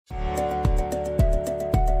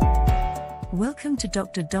Welcome to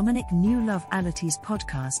Dr. Dominic Allotey's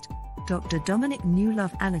podcast. Dr. Dominic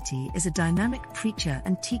Allotey is a dynamic preacher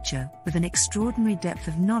and teacher with an extraordinary depth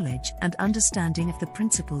of knowledge and understanding of the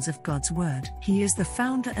principles of God's Word. He is the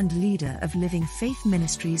founder and leader of Living Faith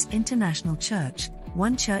Ministries International Church,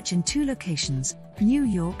 one church in 2 locations, New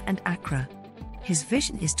York and Accra. His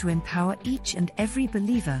vision is to empower each and every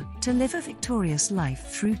believer to live a victorious life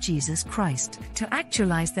through Jesus Christ, to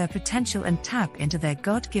actualize their potential and tap into their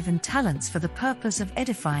God-given talents for the purpose of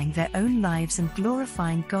edifying their own lives and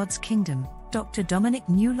glorifying God's kingdom. Dr. Dominic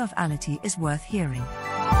Allotey is worth hearing.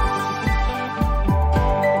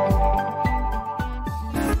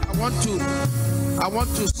 I want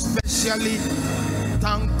to specially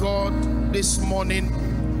thank God this morning.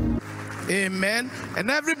 Amen. And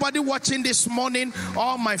everybody watching this morning,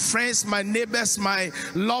 all my friends, my neighbors, my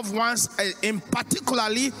loved ones, in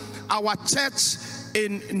particularly our church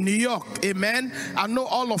in New York. Amen. I know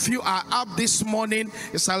all of you are up this morning.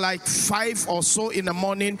 It's like 5 or so in the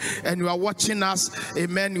morning and you are watching us.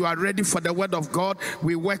 Amen. You are ready for the word of God.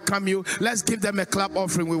 We welcome you. Let's give them a clap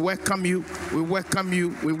offering. We welcome you. We welcome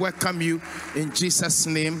you. We welcome you in Jesus'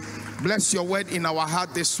 name. Bless your word in our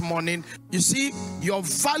heart this morning. You see, your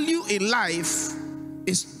value in life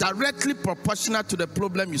is directly proportional to the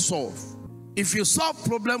problem you solve. If you solve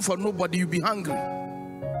problem for nobody, you'll be hungry.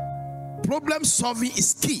 Problem solving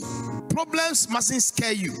is key. Problems mustn't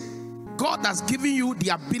scare you. God has given you the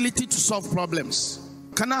ability to solve problems.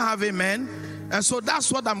 Can I have amen? And so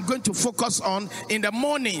that's what I'm going to focus on in the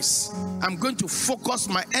mornings. I'm going to focus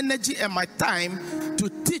my energy and my time to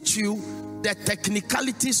teach you the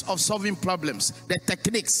technicalities of solving problems, the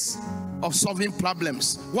techniques of solving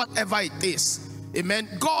problems, whatever it is. Amen.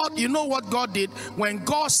 God, you know what God did? When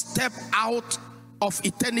God stepped out of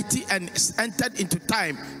eternity and entered into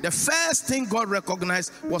time, the first thing God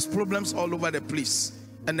recognized was problems all over the place.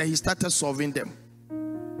 And then he started solving them.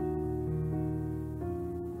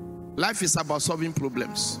 Life is about solving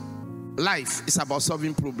problems. Life is about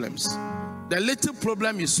solving problems. The little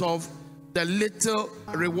problem you solve, the little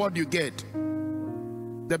reward you get.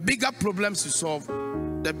 The bigger problems you solve,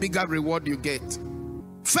 the bigger reward you get. 1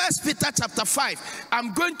 Peter chapter 5.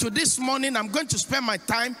 This morning, I'm going to spend my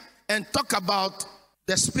time and talk about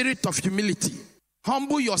the spirit of humility.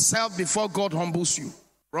 Humble yourself before God humbles you.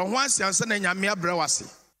 Because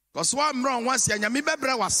one wrong once you nyami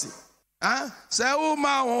bebrewasi. Say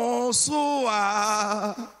uma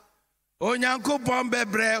osuwa. Onyanko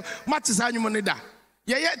bombebre. Matisa nyumonida.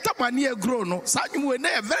 Yeah, Tamania grow no.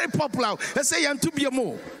 Very popular. They say to be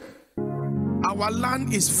more. Our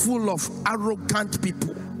land is full of arrogant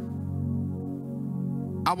people.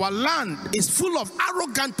 Our land is full of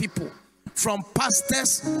arrogant people, from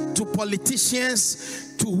pastors to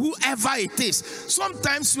politicians to whoever it is.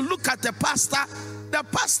 Sometimes you look at the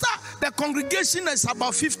congregation is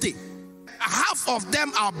about 50. Half of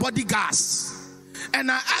them are bodyguards.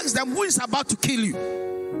 And I ask them, who is about to kill you?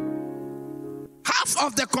 Half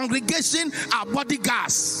of the congregation are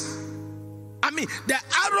bodyguards. I mean, the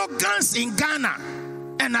arrogance in Ghana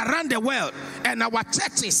and around the world and our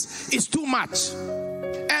churches is too much.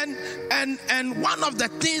 And one of the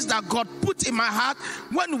things that God put in my heart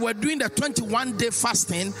when we were doing the 21-day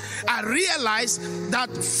fasting, I realized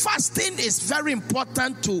that fasting is very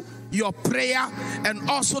important to your prayer and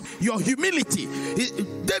also your humility.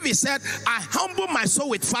 David said, I humble my soul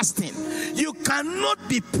with fasting. You cannot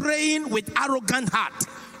be praying with arrogant heart.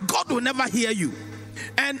 God will never hear you.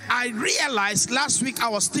 And I realized last week I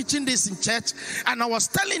was teaching this in church and I was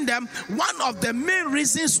telling them one of the main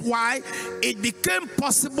reasons why it became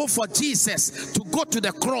possible for Jesus to go to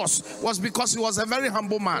the cross was because he was a very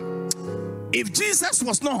humble man. If Jesus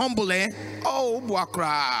was not humble, oh,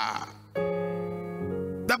 buakra.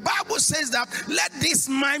 The Bible says that let this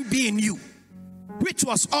mind be in you, which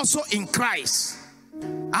was also in Christ.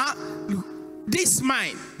 This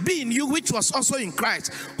mind be in you, which was also in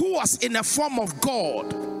Christ, who was in a form of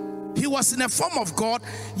God. He was in a form of God,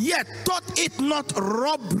 yet thought it not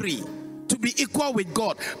robbery to be equal with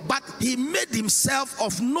God. But he made himself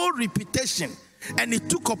of no reputation, and he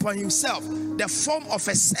took upon himself the form of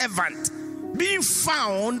a servant. Being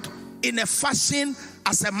found in a fashion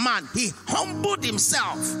as a man, he humbled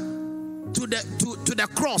himself to the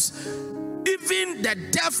cross, even the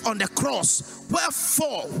death on the cross.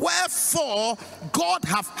 Wherefore God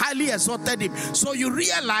have highly exalted him. So you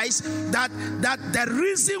realize that the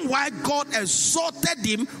reason why God exalted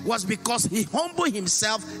him was because he humbled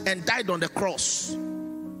himself and died on the cross.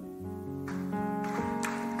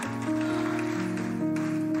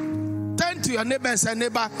 Turn to your neighbor and say,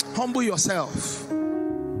 neighbor, humble yourself.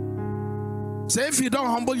 Say, if you don't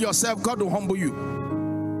humble yourself, God will humble you.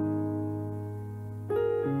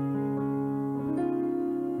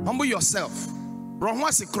 yourself.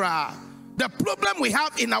 The problem we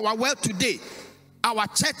have in our world today, our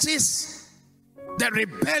churches, the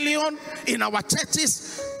rebellion in our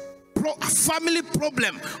churches, family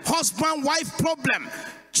problem, husband-wife problem,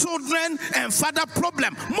 children and father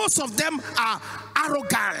problem. Most of them are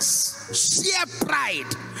arrogance, sheer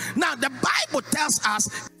pride. Now the Bible tells us,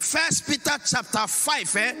 1 Peter chapter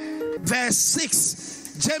 5, verse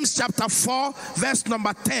 6, James chapter 4, verse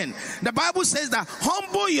number 10. The Bible says that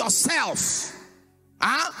humble yourself.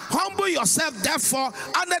 Humble yourself, therefore,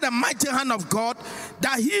 under the mighty hand of God,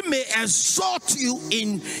 that he may exalt you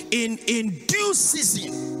in due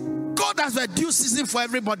season. God has a due season for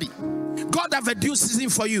everybody. God has a due season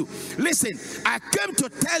for you. Listen, I came to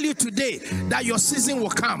tell you today that your season will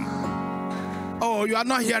come. Oh, you are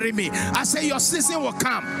not hearing me. I say your season will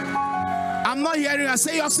come. I'm not hearing you. I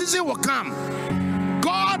say your season will come.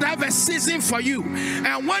 God have a season for you,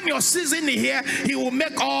 and when your season is here, he will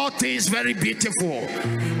make all things very beautiful.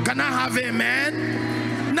 Can I have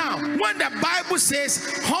amen? Now, when the Bible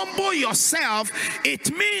says humble yourself, it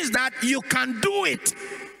means that you can do it.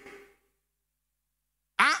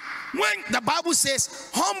 When the Bible says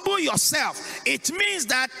humble yourself, it means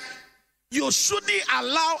that you shouldn't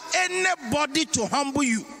allow anybody to humble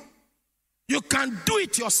you. You can do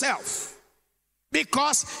it yourself.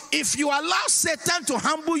 Because if you allow Satan to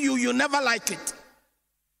humble you, you never like it.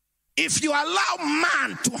 If you allow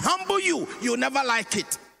man to humble you, you never like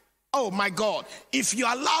it. Oh my God. If you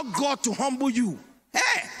allow God to humble you,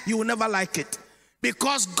 you will never like it.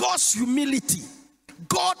 Because God's humility,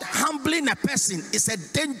 God humbling a person is a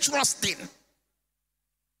dangerous thing.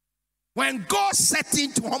 When God set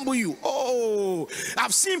in to humble you,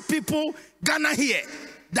 I've seen people, Ghana here,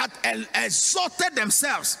 that exalted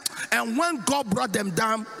themselves, and when God brought them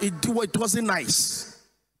down, it wasn't nice.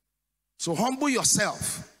 So humble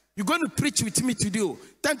yourself. You're going to preach with me today.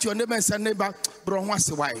 Turn to your neighbor and say, neighbor,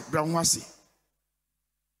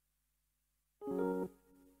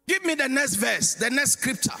 give me the next verse, the next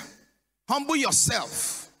scripture. Humble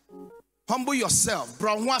yourself. Humble yourself.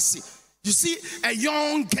 You see, a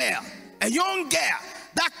young girl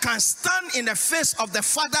that can stand in the face of the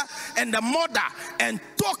father and the mother and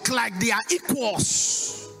talk like they are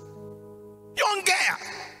equals. Young girl.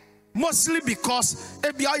 Mostly because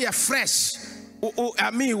maybe are you fresh.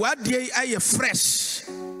 I mean, what day are you fresh?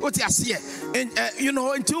 What you see? And you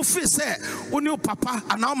know, until you say, "Unu papa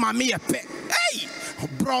and now mommy a pet." Hey,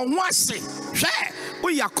 bro, wasi. Hey,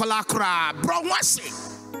 we are kolakra. Bro, wasi.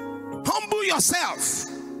 Humble yourself.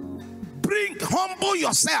 Humble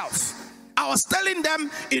yourself. I was telling them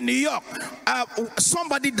in New York,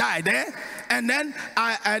 somebody died and then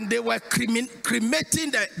and they were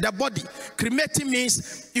cremating the body. Cremating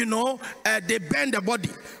means, you know, they burn the body.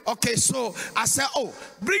 Okay, so I said,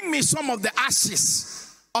 bring me some of the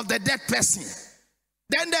ashes of the dead person.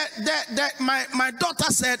 Then my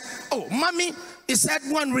daughter said, mommy, he said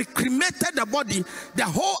when we cremated the body, the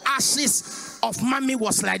whole ashes of mommy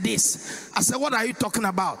was like this. I said, what are you talking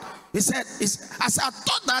about? He said, I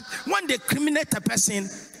thought that when they cremate a person,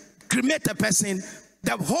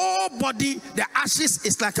 the whole body, the ashes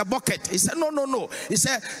is like a bucket. He said, no. He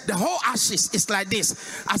said, the whole ashes is like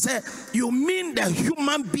this. I said, you mean the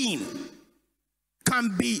human being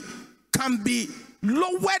can be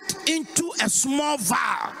lowered into a small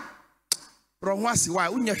vial?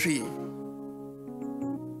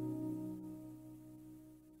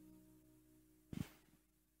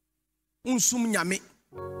 Unsum nyame.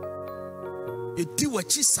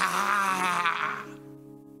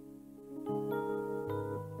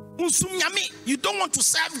 You don't want to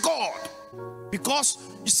serve God because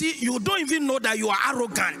you see, you don't even know that you are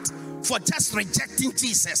arrogant for just rejecting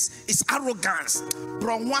Jesus. It's arrogance.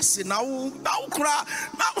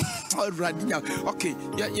 Okay,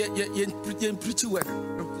 yeah, pretty word.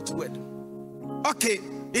 Okay,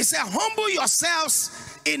 he said, humble yourselves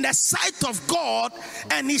in the sight of God,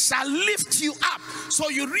 and he shall lift you up. So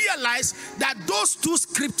you realize that those two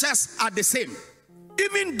scriptures are the same,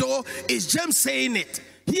 even though it's James saying it.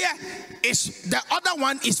 Here is the other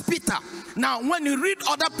one is Peter. Now when you read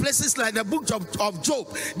other places like the book of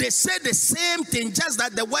Job, they say the same thing, just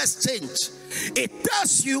that the words change. It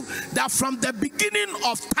tells you that from the beginning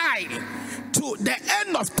of time to the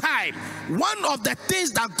end of time, one of the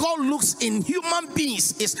things that God looks in human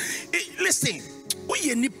beings is, listen,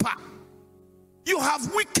 you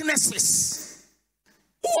have weaknesses.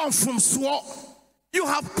 You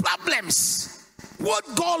have problems. What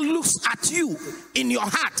God looks at you in your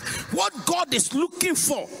heart, what God is looking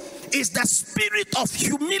for is the spirit of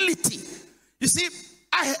humility. You see,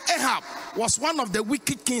 Ahab was one of the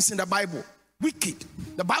wicked kings in the Bible. Wicked.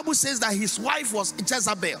 The Bible says that his wife was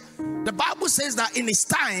Jezebel. The Bible says that in his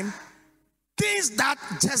time, things that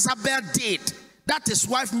Jezebel did, that his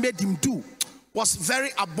wife made him do, was very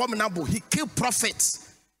abominable. He killed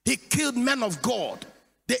prophets. He killed men of God.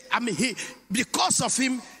 Because of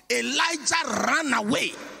him, Elijah ran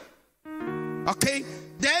away. Okay?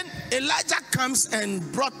 Then Elijah comes and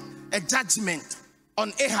brought a judgment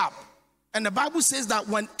on Ahab. And the Bible says that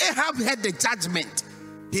when Ahab heard the judgment,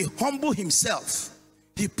 he humbled himself.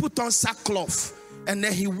 He put on sackcloth. And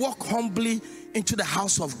then he walked humbly into the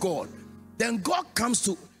house of God. Then God comes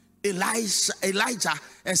to Elijah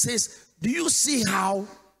and says, do you see how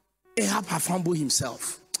Ahab has humbled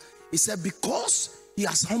himself? He said, because he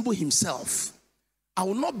has humbled himself, I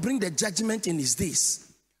will not bring the judgment in his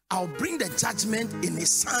days. I'll bring the judgment in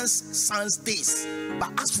his son's days.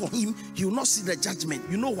 But as for him, he will not see the judgment.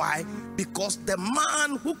 You know why? Because the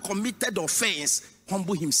man who committed offense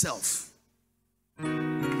humbled himself.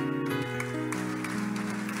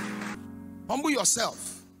 Humble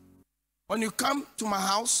yourself. When you come to my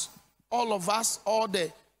house, all of us, all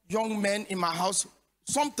the young men in my house,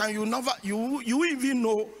 sometimes you even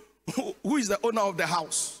know who is the owner of the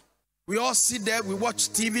house. We all sit there, we watch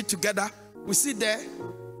TV together. We sit there,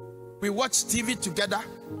 we watch TV together.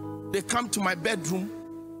 They come to my bedroom,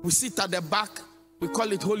 we sit at the back, we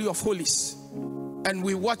call it Holy of Holies, and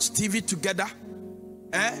we watch TV together.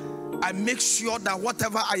 I make sure that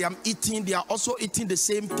whatever I am eating, they are also eating the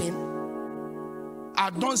same thing. I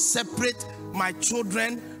don't separate my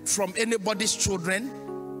children from anybody's children.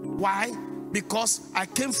 Why? Because I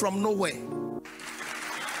came from nowhere.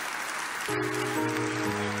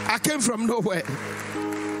 I came from nowhere.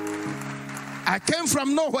 I came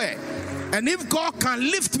from nowhere. And if God can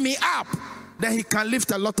lift me up, then he can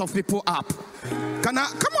lift a lot of people up. Come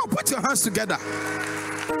on, put your hands together.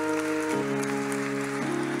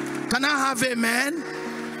 Can I have amen?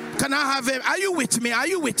 Can I have amen? Are you with me? Are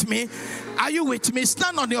you with me? Are you with me?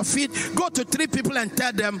 Stand on your feet. Go to 3 people and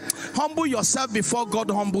tell them, humble yourself before God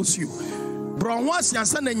humbles you. Bro, once you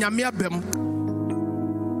send a nyamia bem.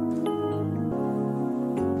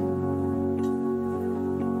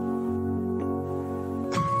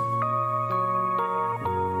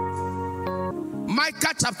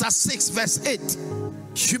 Micah chapter 6 verse 8.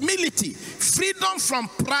 Humility, freedom from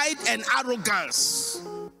pride and arrogance.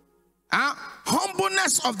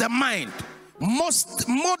 Humbleness of the mind, most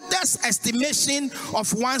modest estimation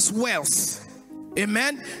of one's wealth.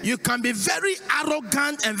 Amen. You can be very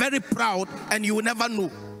arrogant and very proud and you will never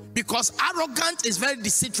know, because arrogance is very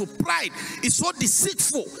deceitful. Pride is so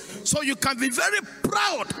deceitful. So you can be very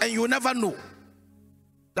proud and you will never know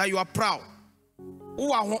that you are proud.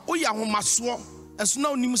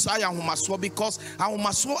 Because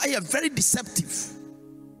are very deceptive.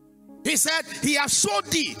 He said, he has showed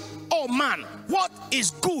thee, oh man, what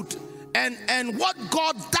is good and what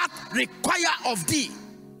God doth require of thee,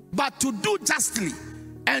 but to do justly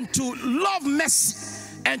and to love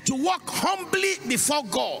mercy and to walk humbly before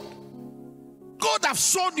God. God have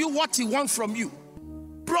showed you what he wants from you.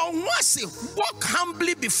 Walk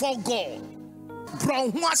humbly before God.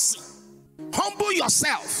 Humble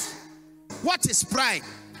yourself. What is pride?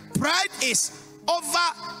 Pride is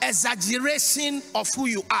over exaggeration of who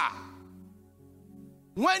you are.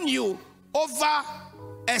 When you over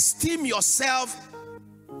esteem yourself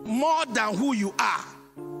more than who you are.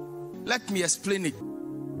 Let me explain it.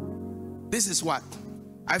 This is what?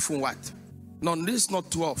 iPhone what? No, this is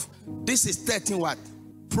not 12. This is 13 what?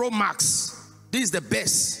 Pro Max. This is the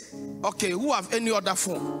best. Okay, who have any other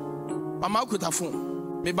phone? Mama could have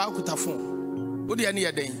phone. Maybe I could have phone. What do you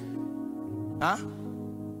need then? Huh?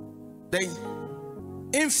 Then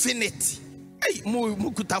infinite. Hey,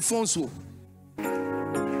 mu could have phone so.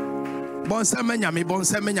 Bonse menyami.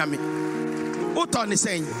 Uton is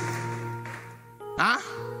saying, huh?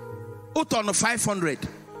 Uton 500.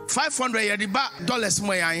 500 yadiba dollars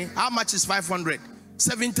more. How much is 500?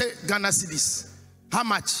 70 Ghana cedis. How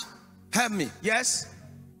much? Help me. Yes?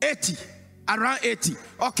 80. Around 80.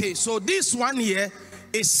 Okay, so this one here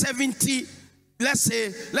is 70. Let's say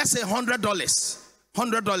 $100.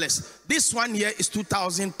 $100. This one here is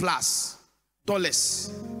 $2,000 plus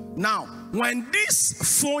dollars. Now, when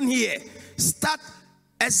this phone here start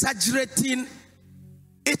exaggerating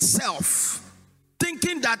itself,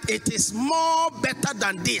 thinking that it is more better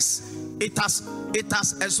than this, it has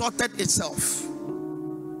exalted itself.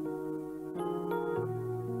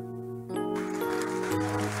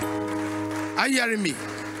 Are you hearing me?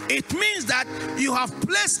 It means that you have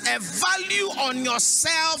placed a value on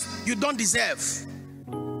yourself you don't deserve.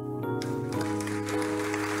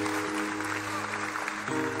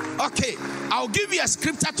 Okay, I'll give you a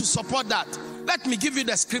scripture to support that. Let me give you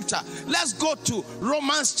the scripture. Let's go to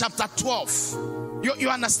Romans chapter 12. You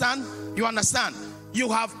understand? You understand? You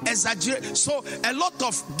have exaggerated. So a lot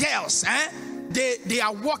of girls, they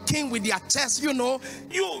are walking with their chest, you know.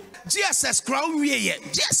 Jesus crown me.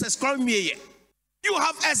 Jesus crown me. You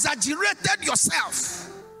have exaggerated yourself.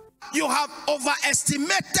 You have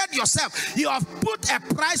overestimated yourself. You have put a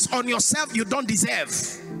price on yourself you don't deserve.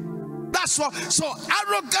 That's what. So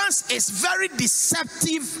arrogance is very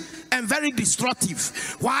deceptive and very destructive.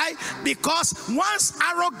 Why? Because once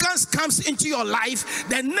arrogance comes into your life,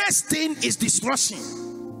 the next thing is destruction.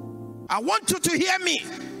 I want you to hear me.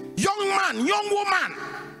 Young man, young woman,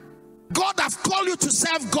 God has called you to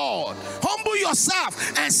serve God. Humble yourself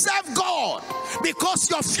and serve God, because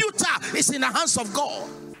your future is in the hands of God.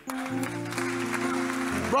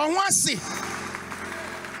 Bro,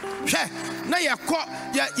 na ya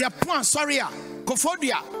point sorry ya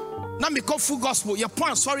kofodia na me kofu gospel ya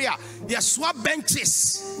point sorry ya swap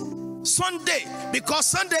benches Sunday, because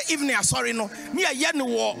Sunday evening sorry no me ya ne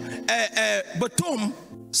wo Botom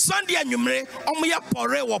Sunday anwumre omo ya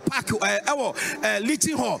pore wo park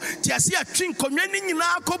Little Hall ti ase atwin konwa ni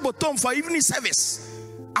nyina ko Botom for evening service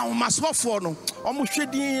awomasofo no omo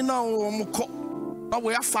hwedin na omo ko na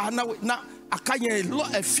we afa na akanye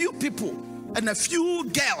a few people and a few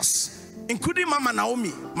girls, including Mama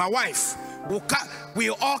Naomi, my wife, we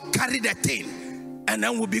all carry the thing, and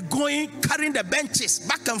then we'll be going carrying the benches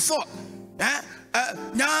back and forth.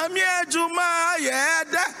 Nyamie Juma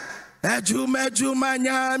yeda, Juma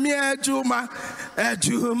nyamie Juma,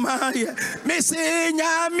 Juma ye. Missy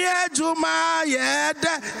nyamie Juma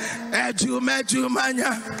yeda, Juma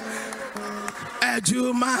nya,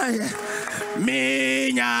 Juma ye.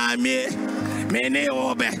 Me nyamie, me ne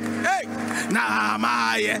obe. Hey. Na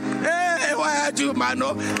maye, where Juma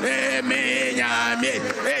no, me nyame,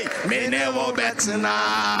 me never bet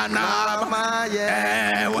na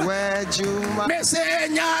maye, where Juma, me say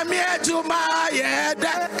nyame Juma ye,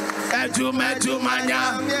 Juma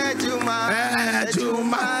nyame Juma,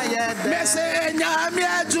 me say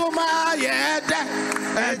nyame Juma ye,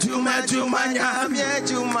 Juma nyame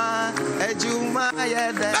Juma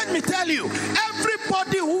ye. Let me tell you,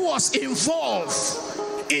 everybody who was involved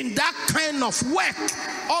in that kind of work,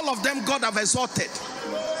 all of them God have exalted.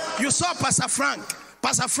 You saw Pastor Frank,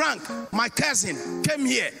 my cousin, came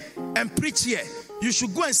here and preached here. You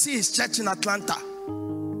should go and see his church in Atlanta.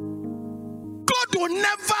 God will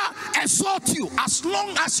never exalt you as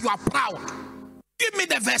long as you are proud. Give me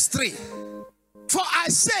the verse 3. For I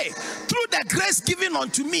say, through the grace given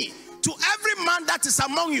unto me, to every man that is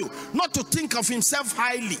among you, not to think of himself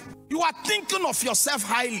highly. You are thinking of yourself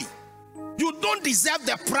highly. You don't deserve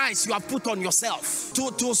the price you have put on yourself.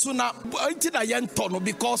 To sooner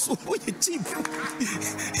because you're cheap.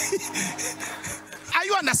 Are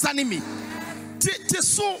you understanding me?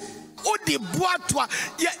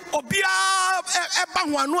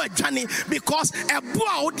 Because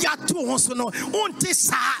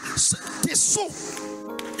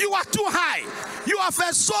you are too high. You have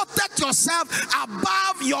exalted yourself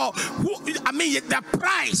above the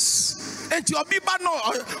price. And your biba no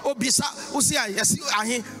obisa usia yes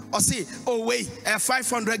ahi osi oh wait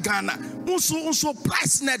 500 Ghana unso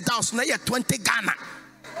price net down so na 20 Ghana.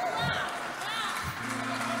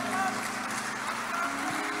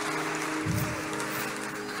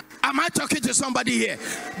 Am I talking to somebody here?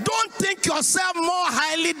 Don't think yourself more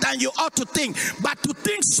highly than you ought to think, but to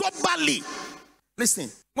think soberly. Listen,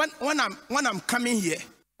 when I'm coming here,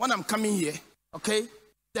 okay,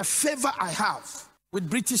 the favor I have with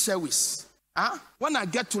British Airways. When I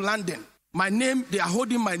get to London, they are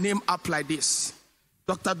holding my name up like this.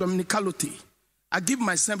 Dr. Dominic Allotey. I give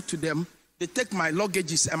myself to them. They take my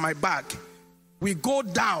luggages and my bag. We go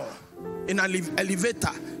down in an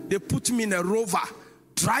elevator. They put me in a rover,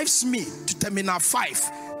 drives me to Terminal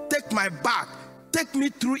 5, take my bag, take me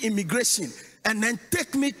through immigration, and then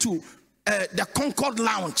take me to the Concord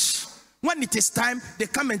Lounge. When it is time, they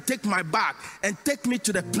come and take my bag and take me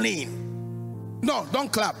to the plane. No,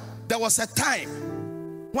 don't clap. There was a time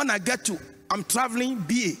when I'm traveling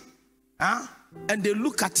BA, and they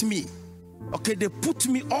look at me. Okay, they put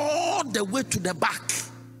me all the way to the back.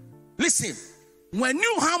 Listen, when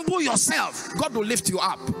you humble yourself, God will lift you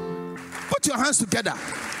up. Put your hands together.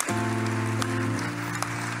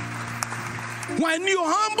 When you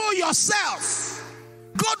humble yourself,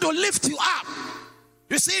 God will lift you up.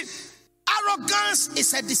 You see, arrogance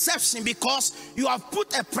is a deception because you have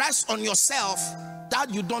put a price on yourself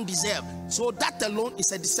that you don't deserve. So that alone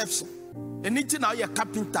is a deception. Anything now you're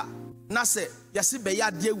carpenter, na say yasi be ya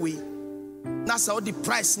die we, na say all the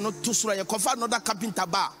price not too sure. You confirm another carpenter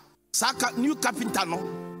bar. Saka new carpenter no.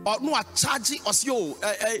 or no a charge or see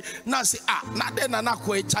now say not then an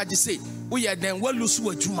aqua charge say we are then well lose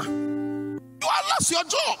a juma. You are lost your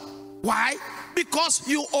job. Why? Because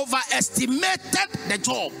you overestimated the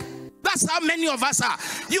job. That's how many of us are.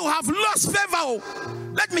 You have lost favor.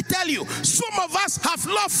 Let me tell you, some of us have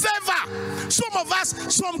lost favor. Some of us,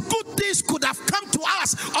 some good things could have come to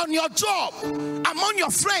us on your job, among your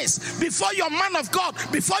friends, before your man of God,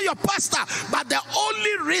 before your pastor. But the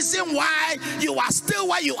only reason why you are still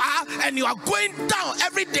where you are and you are going down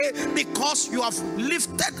every day because you have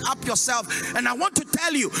lifted up yourself. And I want to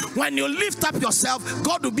tell you, when you lift up yourself,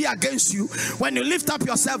 God will be against you. When you lift up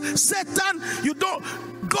yourself, Satan,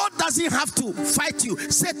 God doesn't have to fight you.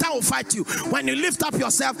 Satan will fight you. When you lift up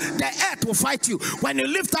yourself, the earth will fight you. When you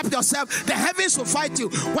lift up yourself, the heavens will fight you.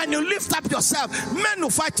 When you lift up yourself, men will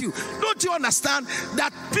fight you. Don't you understand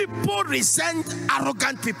that people resent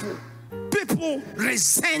arrogant people? People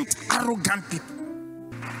resent arrogant people.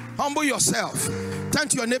 Humble yourself. Turn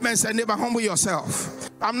to your neighbor and say, neighbor, humble yourself.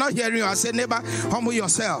 I'm not hearing you. I say, neighbor, humble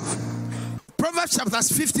yourself. Proverbs chapter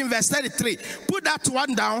 15 verse 33. Put that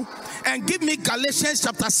one down and give me Galatians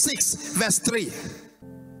chapter 6 verse 3.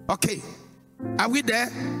 Okay. Are we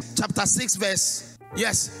there? Chapter 6 verse.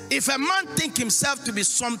 Yes. If a man think himself to be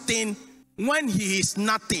something when he is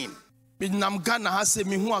nothing. Namgana has a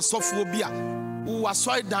mihu asophobia. Who was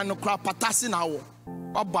sorry than no crap patasi now.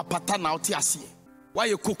 Oba patana otiasi. Why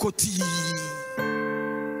you kokoti?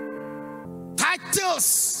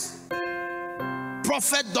 Titles.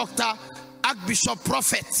 Prophet, doctor, Archbishop,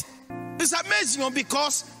 prophet. It's amazing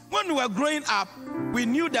because when we were growing up, we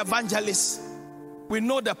knew the evangelist, we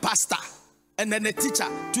know the pastor, and then the teacher.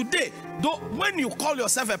 Today, though, when you call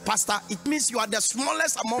yourself a pastor, it means you are the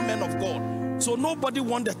smallest among men of God. So nobody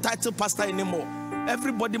wants the title pastor anymore.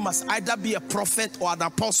 Everybody must either be a prophet or an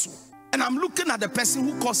apostle. And I'm looking at the person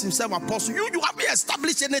who calls himself apostle. You haven't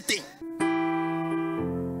established anything.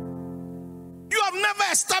 You have never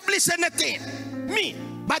established anything. Me,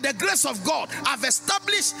 by the grace of God, I've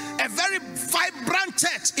established a very vibrant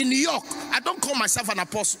church in New York. I don't call myself an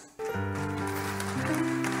apostle.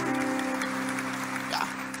 Yeah.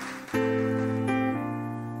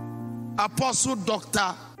 Apostle,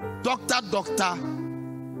 doctor,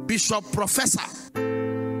 bishop, professor.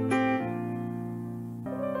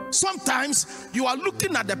 Sometimes you are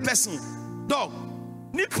looking at the person, dog.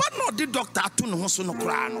 He's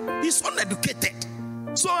uneducated.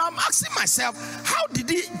 So I'm asking myself, how did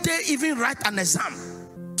they even write an exam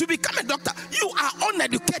to become a doctor? You are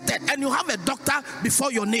uneducated and you have a doctor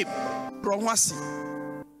before your name. Ronwasi.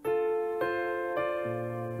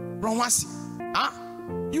 Huh?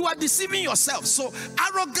 You are deceiving yourself. So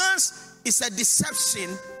arrogance is a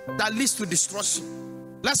deception that leads to destruction.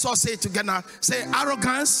 Let's all say it together. Say,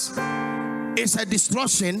 arrogance is a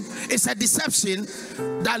destruction. It's a deception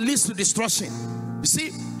that leads to destruction.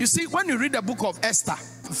 You see, when you read the book of Esther,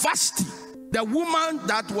 Vashti, the woman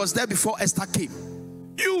that was there before Esther came,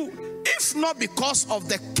 if not because of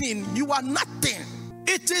the king, you are nothing.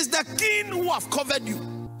 It is the king who have covered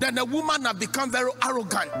you. Then the woman have become very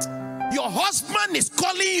arrogant. Your husband is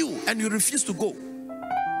calling you and you refuse to go.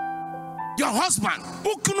 Your husband,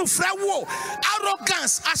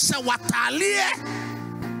 arrogance,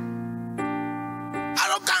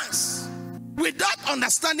 arrogance, without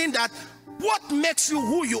understanding that what makes you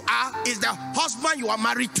who you are is the husband you are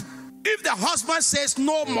married to. If the husband says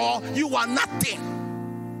no more, you are nothing.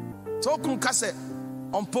 So kunkase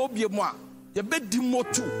on pobiemwa, you be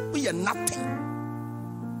dimotu, we are nothing.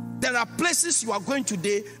 There are places you are going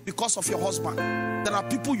today because of your husband. There are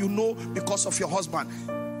people you know because of your husband.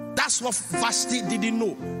 That's what Vashti didn't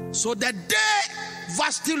know. So the day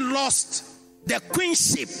Vashti lost the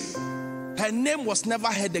queenship, her name was never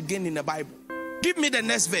heard again in the Bible. Give me the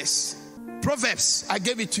next verse. Proverbs, I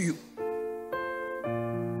gave it to you.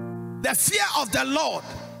 The fear of the Lord,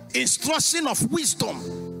 instruction of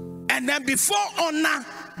wisdom. And then before honor,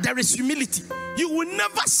 there is humility. You will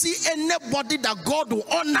never see anybody that God will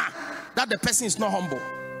honor that the person is not humble.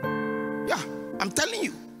 Yeah, I'm telling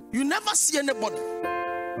you. You never see anybody.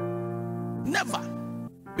 Never.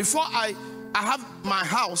 Before I have my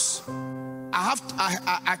house,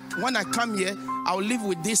 when I come here, I will live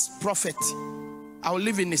with this prophet. I will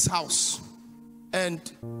live in his house. And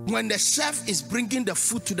when the chef is bringing the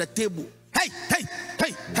food to the table, hey,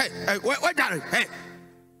 where Darren? Hey,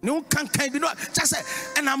 no can be no. Just say,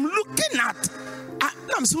 and I'm looking at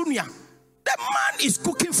Namsunia. The man is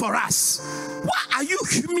cooking for us. Why are you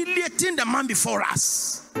humiliating the man before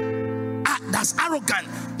us? That's arrogant.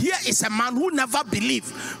 Here is a man who never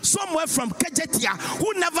believed. Somewhere from Kejetia,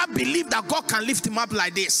 who never believed that God can lift him up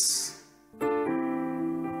like this.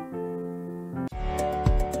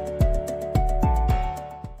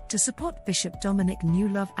 To support Bishop Dominic New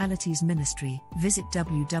Love Allotey's ministry, visit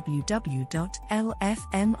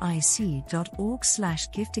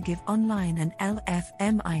www.lfmic.org/give to give online and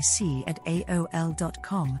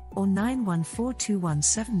lfmic@aol.com or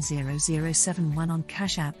 914217007 on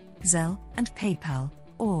Cash App, Zelle, and PayPal,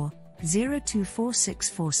 or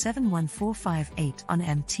 0246471458 on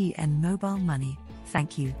MTN Mobile Money.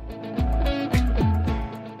 Thank you.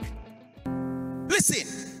 Listen,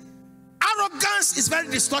 arrogance is very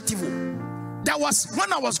destructive. There was,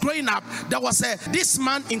 when I was growing up, there was this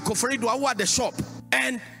man in Koforido who had a shop,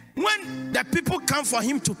 and when the people come for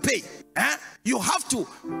him to pay, you have to,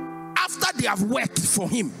 after they have worked for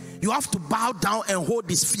him, you have to bow down and hold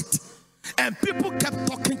his feet. And people kept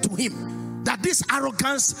talking to him that this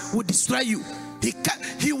arrogance will destroy you.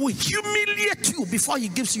 He will humiliate you before he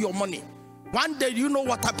gives you your money. One day, you know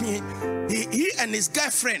what happened? He and his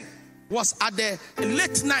girlfriend was at the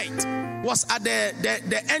late night, was at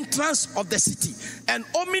the entrance of the city, and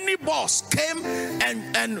omnibus came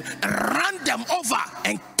and ran them over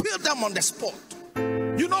and killed them on the spot.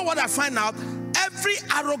 You know what I find out? Every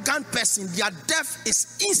arrogant person, their death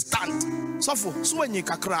is instant. So when you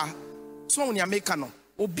kakra, so when you make no,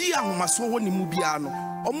 obi ahoma so woni mu bia no,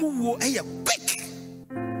 omuwo eye quick.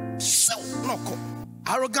 So no.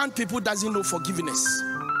 Arrogant people doesn't know forgiveness.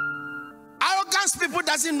 Arrogant people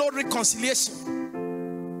doesn't know reconciliation.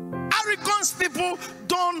 Arrogant people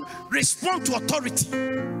don't respond to authority.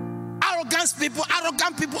 Arrogant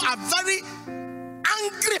people are very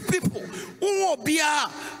angry people who will be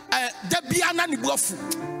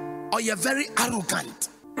or you're very arrogant.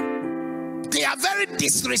 They are very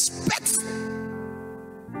disrespectful.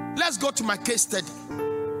 Let's go to my case study.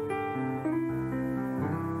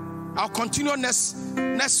 I'll continue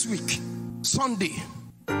next week, Sunday.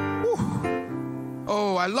 Whew.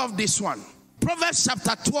 Oh, I love this one. Proverbs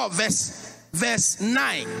chapter 12, verse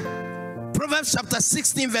 9. Proverbs chapter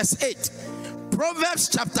 16, verse 8. Proverbs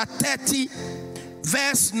chapter 30,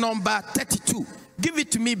 verse number 32. Give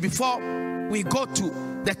it to me before we go to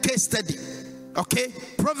the case study. Okay?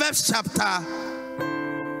 Proverbs chapter.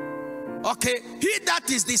 Okay. He that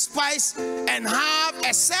is despised and have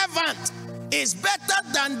a servant is better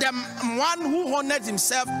than the one who honors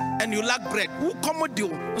himself and you lack bread. Who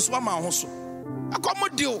commodio?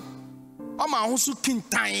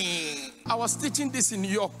 I was teaching this in New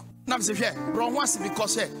York. Now I'm saying, wrong once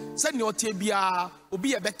because send your tibia will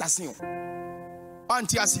be a better sin.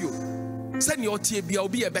 Auntie as you send your tibia will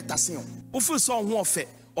be a better sin. Who feels so warfare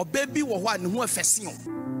or baby or one who affects you.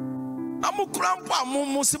 I'm a grandpa,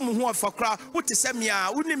 Muslim who for crowd, who to send me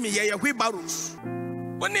a unimi a wheelbarrows.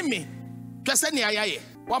 When me. Kasani ayaye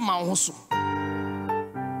wa mahoso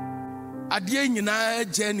adie nyina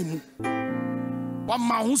jani mu wa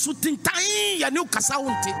mahoso tintan ya ne kasa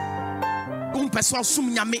wonte person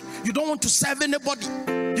sum nyame. You don't want to serve anybody.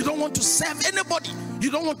 You don't want to serve anybody. You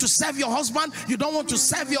don't want to serve your husband. You don't want to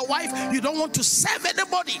serve your wife. You don't want to serve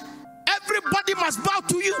anybody. Everybody must bow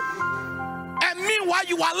to you. And meanwhile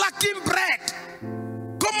you are lacking bread.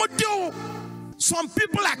 Come do. Some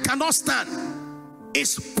people I cannot stand.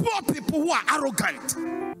 It's poor people who are arrogant.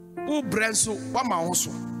 Who branso,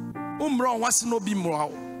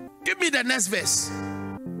 give me the next verse.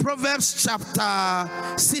 Proverbs chapter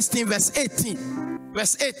 16, verse 18.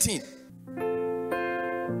 Verse 18.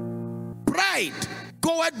 Pride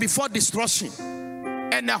goeth before destruction,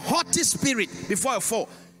 and a haughty spirit before a fall.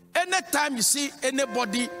 Anytime you see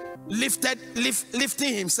anybody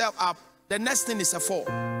lifting himself up, the next thing is a fall.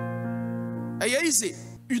 Easy.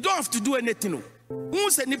 You don't have to do anything.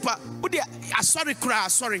 Who's a nipper? Sorry, cry,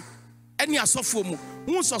 sorry. Any asofomu.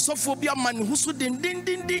 Who's a sophobia man who's din,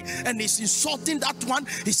 and he's insulting that one,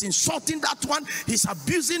 he's insulting that one, he's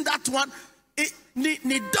abusing that one.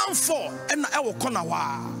 Ni downfall and I will come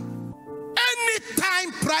away.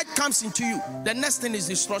 Anytime pride comes into you, the next thing is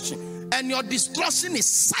destruction. And your destruction is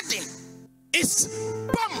sudden. It's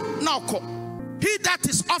bam now. He that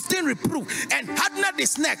is often reproved and hardened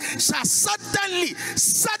his neck shall sudden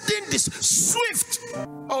this swift.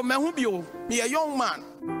 Oh, man, who be you? Me a young man.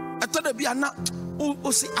 I thought it be a na. Oh,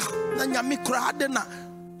 say na nyame kura adena.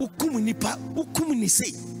 Ukumu ni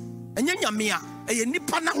say. Enya nyame a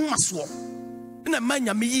nipa na ho maso. Na man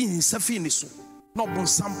nyame yi nsafi ni so. No bon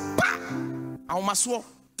sampa. Ahomaso.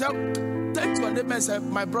 Tell to your neighbor and say,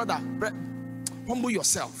 my brother, humble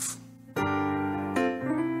yourself.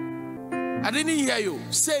 I didn't hear you.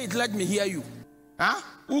 Say it, let me hear you. Huh?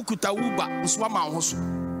 Ukuta uba uswama hoso.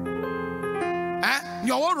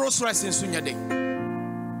 Your own Rolls Royce in Sunyade.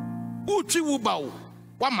 Uchi uba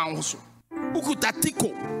wama hoso. Ukuta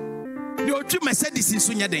tiko. Your tree Mercedes in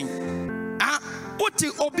Sunyade. Uti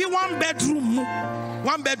obi one bedroom,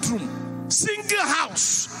 single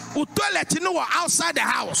house. U toilet no outside the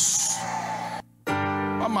house.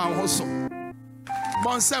 Mama hoso.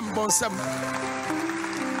 Bonsem.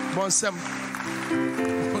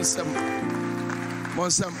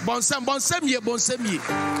 Ye.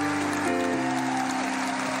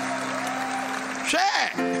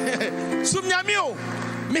 Share. Sumnyamio.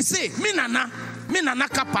 Me say, me nana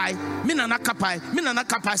kapai.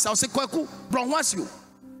 Sa se kwaku bronwas you.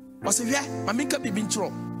 O se hwe, mamika bibi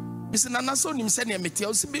ntro. Me say nana so nim se ne metia,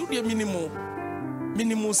 o se be udi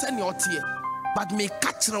minimum se ne otie. But me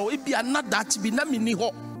kachra e bia na that bi na mini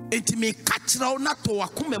ho. Enti me kachra na to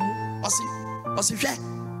akoma mu. O se hwe,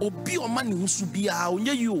 obi o ma ne husu bia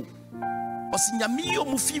onye yi o. O se nyame yi o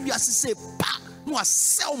mu fi wi asese pa. No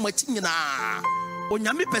asel machi nyina.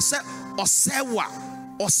 Onyame pese osewa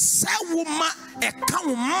ma eka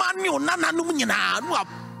wo ma ne onananum nyina no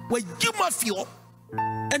wagima fio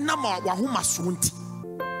enama wa homa so nti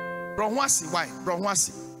bronwasi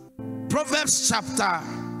Proverbs chapter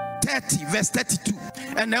 30 verse 32,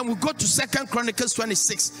 and then we go to 2 Chronicles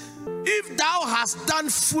 26. If thou hast done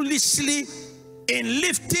foolishly in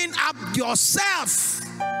lifting up yourself,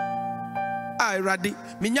 I ready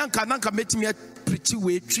minyanka nanka metimi preach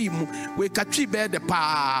we tree mu we ka tree be the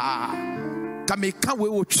pa kameka we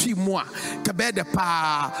wo tree mu a ka be the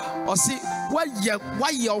pa o si why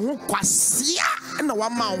ho kwasea na wa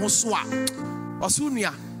ma ho so a o so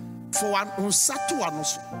nua for one unsato ano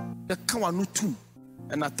so the kan wanu tum.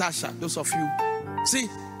 And Natasha, those of you see,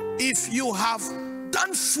 if you have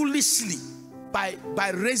done foolishly by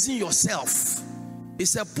raising yourself, he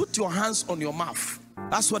said put your hands on your mouth.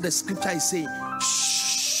 That's what the scripture is saying.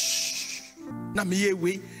 Shh. Na mi ye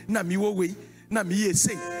we, na mi wo we, na mi ye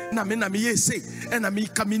say, na mi ye say, and na mi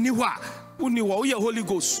kamini wa. Uniwa, uye Holy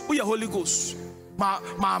Ghost,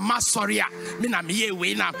 Ma sorry ya. Mi na mi ye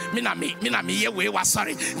we na mi na mi ye we wa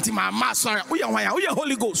sorry. Nti ma sorry. Uye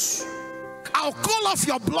Holy Ghost. I'll call off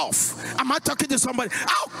your bluff. Am I talking to somebody?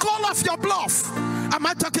 I'll call off your bluff. Am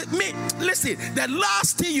I talking to me? Listen, the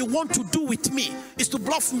last thing you want to do with me is to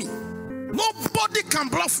bluff me. Nobody can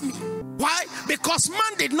bluff me. Why? Because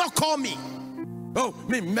man did not call me. Oh,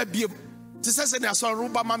 me maybe. This is a sorry,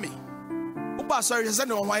 Ruba Mami. Uba sorry, is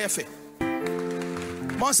any one YF.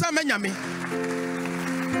 Monsa Menyami.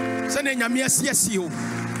 Send a Yamias, yes, you.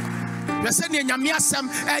 You're sending Yamiasam,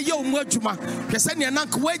 yo, Mujuma. You're sending an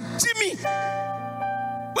uncle, where Jimmy.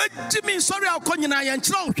 Sorry, I'll call you now and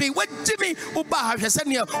trophy. Where Jimmy Uba, you're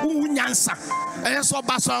sending a Unyansa. And I saw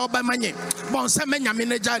Bassa by money. Bonsamena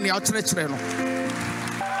Minajani, I'll stretch.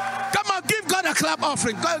 Come on, give God a clap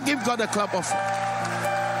offering. Give God a clap offering.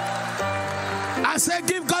 I said,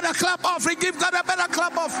 give God a clap offering. Give God a better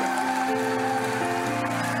clap offering.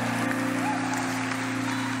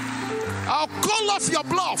 I'll call off your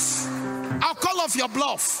bluff.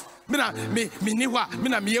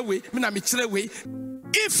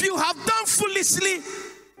 If you have done foolishly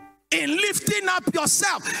in lifting up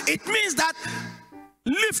yourself, it means that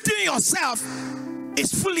lifting yourself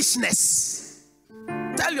is foolishness.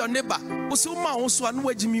 Tell your neighbor,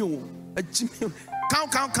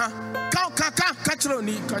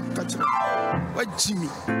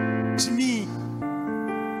 Jimmy.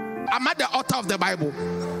 Am I the author of the Bible?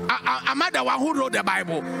 Am I the one who wrote the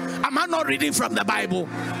Bible? Am I not reading from the Bible?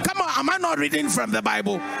 Come on, am I not reading from the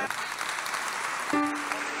Bible?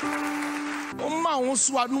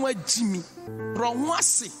 Jimmy.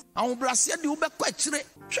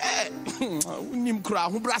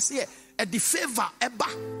 The favor eba.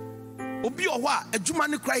 Obi owa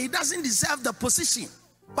ejumani cry, he doesn't deserve the position.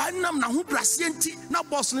 But nam na hu brasienti na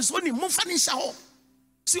boss ni so ni mfa ni sha ho.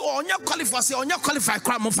 See onya qualify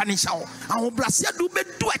cry mfa ni sha ho. Ahun brasia do be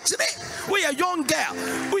do akire. We a young girl.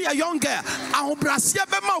 Ahun brasia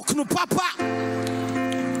be ma okunu papa.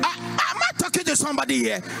 Am I talking to somebody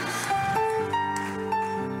here?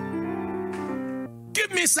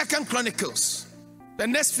 Give me 2 Chronicles. The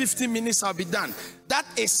next 15 minutes I'll be done. That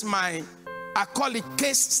is I call it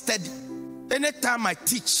case study. Anytime I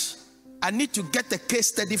teach, I need to get a case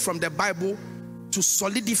study from the Bible to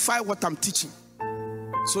solidify what I'm teaching.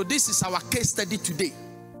 So this is our case study today.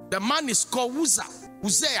 The man is called Uzziah.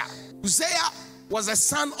 Uzziah was a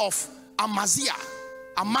son of Amaziah.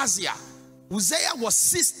 Uzziah was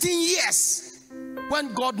 16 years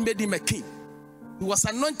when God made him a king. He was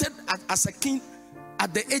anointed as a king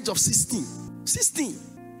at the age of 16.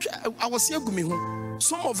 I was here.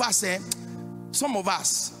 Some of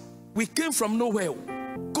us, we came from nowhere.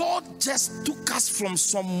 God just took us from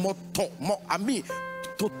some God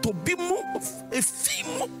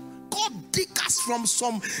took us from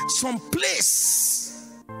some place.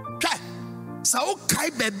 Because I okay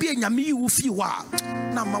baby and yami ufi wa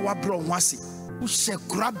na mawa bro wasi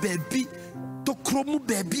ushekura baby to kromu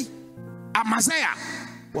baby. Amazaya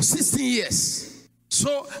was 16 years.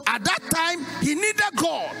 So at that time he needed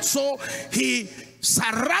God, so he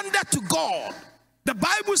surrendered to God. The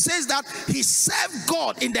Bible says that he served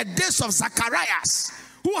God in the days of Zacharias,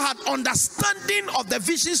 who had understanding of the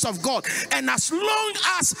visions of God, and as long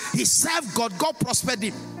as he served God, God prospered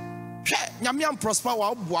him. Nyamiam prosper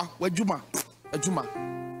wa obwa wajuma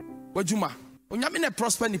onyamine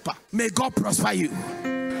prosper nipa. May God prosper you.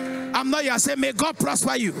 I'm not here. I say may God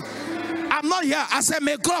prosper you. I'm not here. I say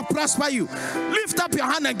may God prosper you. Lift up your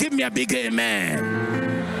hand and give me a big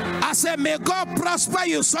amen. I say may God prosper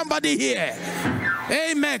you. Somebody here.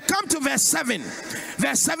 Amen. Come to verse 7.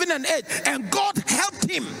 Verse 7 and 8. And God helped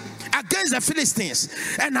him against the Philistines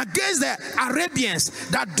and against the Arabians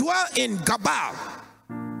that dwell in Gabal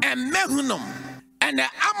and Mehunom. And the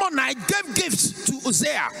Ammonite gave gifts to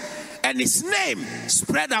Uzziah, and his name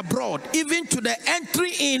spread abroad, even to the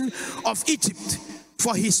entry in of Egypt,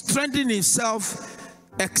 for he strengthened himself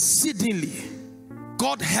exceedingly.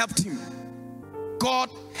 God helped him.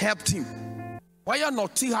 God helped him. Why you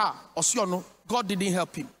not see her or see no? God didn't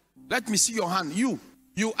help him. Let me see your hand. You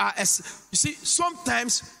are you see,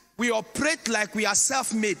 sometimes we operate like we are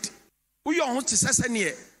self-made.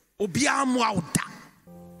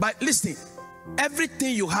 But listen,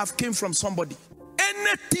 everything you have came from somebody.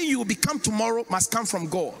 Anything you will become tomorrow must come from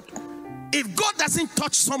God. If God doesn't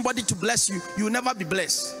touch somebody to bless you, you will never be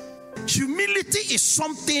blessed. Humility is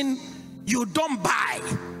something you don't buy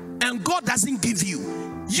and God doesn't give you.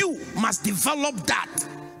 You must develop that.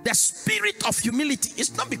 The spirit of humility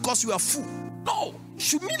is not because you are full. No,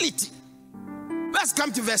 humility. Let's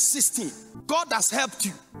come to verse 16. God has helped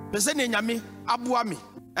you.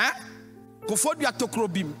 Kofodia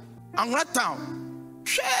tokrobim. Angra town.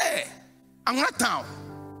 Share. Angra town.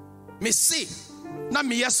 Me see. Na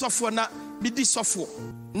me sofo na me di sofo.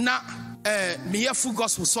 Na me full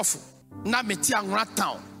gospel sofo. Na me ti angra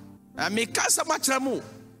town. Me kasa machramu.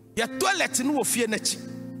 Ya toilet no ofie nachi.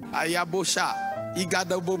 Ayabosha.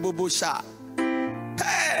 Igada bobobosha.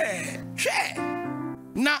 Hey, share.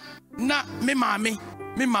 Na me mami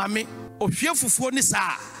ofie fufuo ni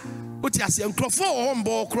sa. Uti ase nkrofo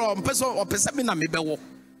hombo kro mpeso opesa me na me bewo.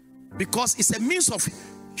 Because it's a means of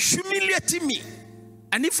humiliating me.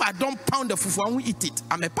 And if I don't pound the fufu, I won't eat it.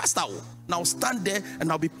 I'm a pastor. Now I'll stand there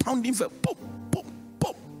and I'll be pounding for pop, pop,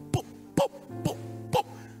 pop, pop, pop, pop, pop.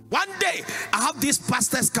 One day I have these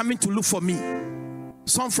pastors coming to look for me.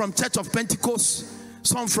 Some from Church of Pentecost,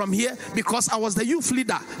 some from here, because I was the youth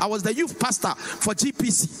leader. I was the youth pastor for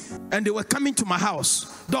GPC, and they were coming to my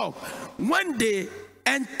house. Dog, when they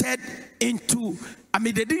entered into,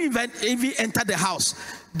 they didn't even enter the house.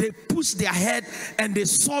 They pushed their head and they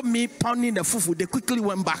saw me pounding the fufu. They quickly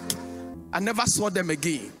went back. I never saw them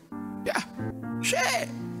again. Yeah, share.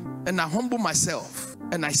 And I humbled myself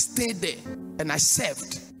and I stayed there and I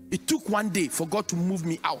served. It took one day for God to move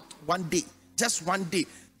me out. One day. Just one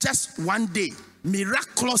day,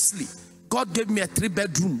 miraculously, God gave me a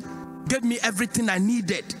 3-bedroom, gave me everything I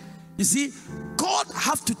needed. You see, God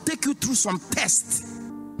have to take you through some tests.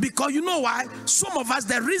 Because you know why? Some of us,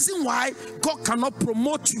 the reason why God cannot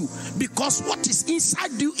promote you, because what is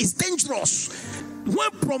inside you is dangerous.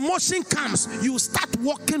 When promotion comes, you start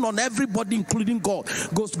working on everybody, including God.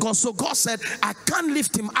 So God said, I can't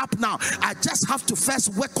lift him up now. I just have to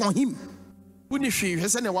first work on him.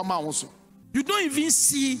 You don't even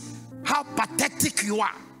see how pathetic you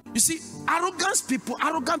are. You see,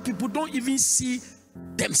 arrogant people don't even see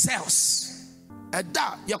themselves.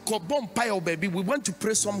 Baby, we went to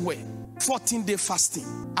pray somewhere. 14-day fasting.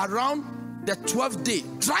 Around the 12th day,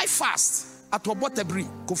 dry fast at Wabotebri,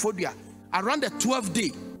 Kofodia. Around the 12th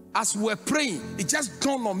day, as we were praying, it just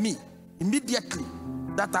dawned on me immediately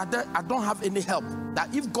that I don't have any help.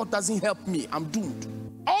 That if God doesn't help me, I'm doomed.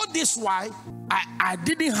 All this why I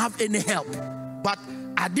didn't have any help, but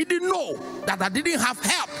I didn't know that I didn't have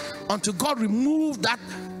help until God removed that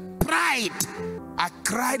pride. I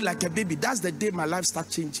cried like a baby. That's the day my life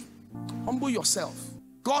started changing. Humble yourself.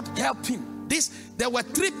 God helped him. There were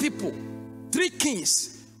 3 people, 3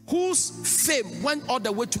 kings whose fame went all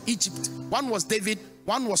the way to Egypt. One was David,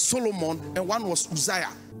 one was Solomon, and one was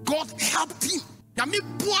Uzziah. God helped him. Yami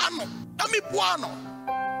buano.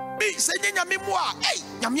 Me say nyami bua. Hey,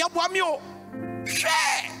 nyami abuami o.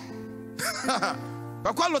 Share.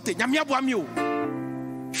 Bakwalote nyami abuami o.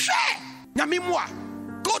 Share. Nyami mua.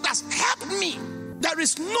 God has helped me. There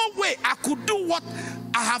is no way I could do what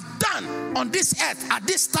I have done on this earth at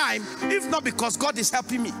this time if not because God is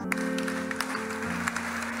helping me.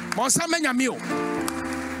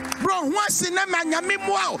 Bro,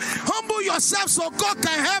 Humble yourself so God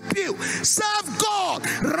can help you. Serve God.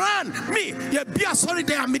 Run. Me, be sorry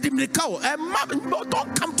there.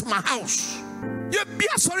 Don't come to my house. You be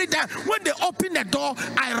sorry that when they open the door,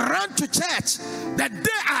 I ran to church. The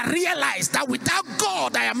day I realized that without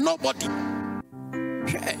God, I am nobody.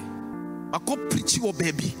 Hey, I go preach you,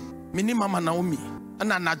 baby. Mini mama Naomi,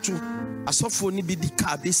 and Anaju. I saw for ni be the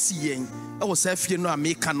car be seeing. I was if you know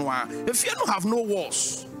American noir. If you don't have no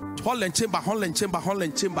walls, Holland chamber.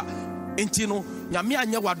 Intino, Yamia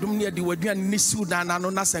Yawadum near the Wadian Nisu Dan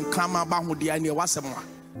Anonas and Kama Bahudia near Wasama.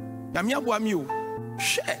 Yamia Wamu,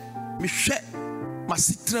 share, me share.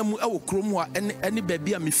 Masitremu ewo kromwa any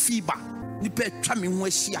baby me fiba nipa twa me ho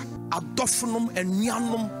ahia adofonom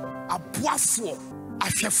anuanom aboafo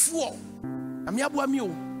ahwefo nyame aboa mi o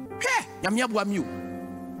nyame aboa mi o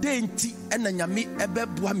de nti ena nyame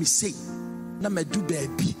ebeboa mi sei na madu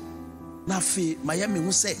baabi na fe maye me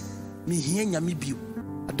hu se me hia nyame bio.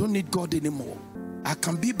 I don't need God anymore. I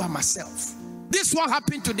can be by myself. This what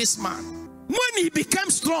happened to this man. When he became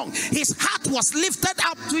strong, his heart was lifted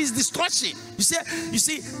up to his destruction. You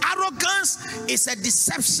see, arrogance is a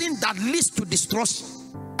deception that leads to destruction.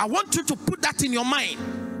 I want you to put that in your mind.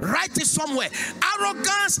 Write it somewhere.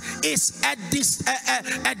 Arrogance is a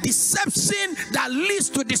deception that leads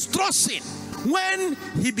to destruction. When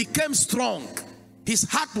he became strong, his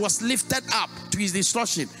heart was lifted up to his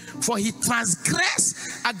destruction, for he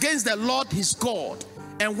transgressed against the Lord his God,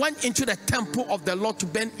 and went into the temple of the Lord to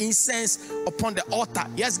burn incense upon the altar.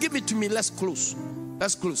 Yes, give it to me. Let's close.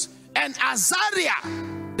 And Azariah,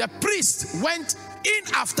 the priest, went in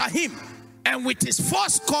after him, and with his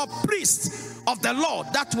 40 priests of the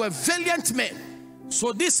Lord that were valiant men.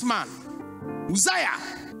 So this man, Uzziah,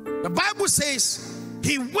 the Bible says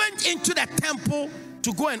he went into the temple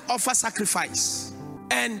to go and offer sacrifice.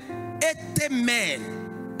 And 80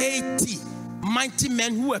 mighty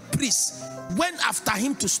men who were priests went after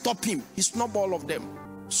him to stop him. He snowballed all of them.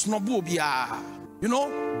 You know,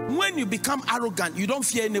 when you become arrogant, you don't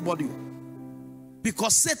fear anybody,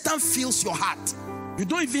 because Satan fills your heart. You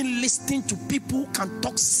don't even listen to people who can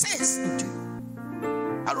talk sense into you.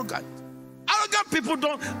 Arrogant people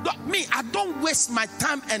I don't waste my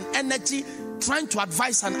time and energy trying to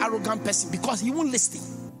advise an arrogant person, because he won't listen.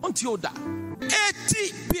 Until that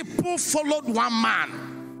 80 people followed one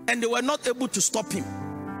man and they were not able to stop him.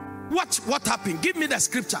 What happened? Give me the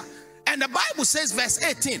scripture. And the Bible says, verse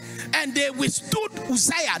 18, and they withstood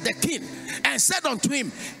Uzziah the king and said unto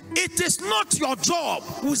him, it is not your job,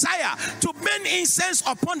 Uzziah, to burn incense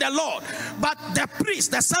upon the Lord, but the priests,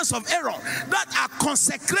 the sons of Aaron, that are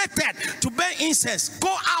consecrated to burn incense,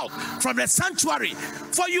 go out from the sanctuary,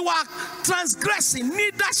 for you are transgressing,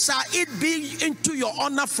 neither shall it be into your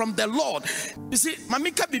honor from the Lord. You see,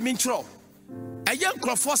 Mamika be mintro. A young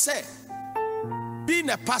Crawford said, being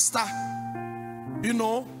a pastor, you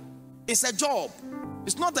know, it's a job.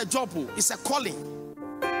 It's not a job, it's a calling.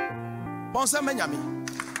 Bonsa Menyami.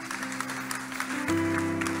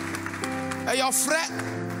 Your friend,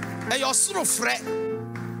 your sort of friend.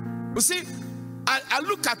 You see, I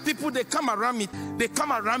look at people, they come around me,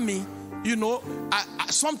 you know.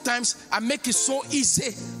 Sometimes I make it so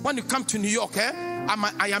easy when you come to New York.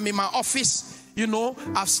 I am in my office, you know,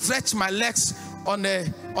 I've stretched my legs on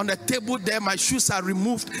the table there, my shoes are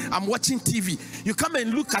removed, I'm watching TV. You come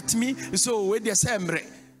and look at me, so where they say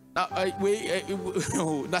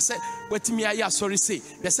that's it. What me I sorry say.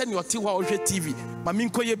 They send your TV. But me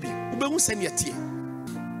ko yebi. Ube who send your tea.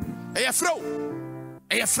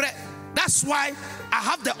 That's why I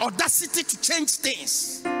have the audacity to change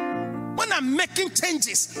things. When I'm making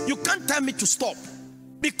changes, you can't tell me to stop,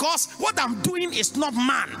 because what I'm doing is not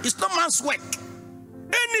man. It's not man's work.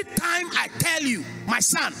 Anytime I tell you, my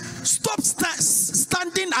son, stop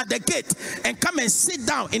standing at the gate and come and sit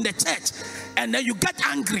down in the church, and then you get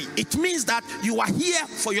angry, it means that you are here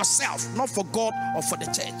for yourself, not for God or for the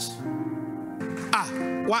church.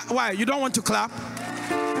 Why? You don't want to clap?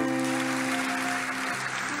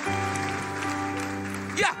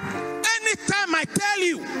 Yeah. Anytime I tell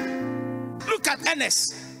you, look at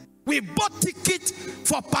Ernest. We bought ticket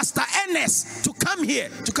for Pastor Ernest to come here,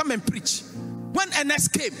 to come and preach. When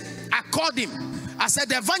Ernest came, I called him. I said,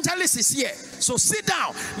 the evangelist is here, so sit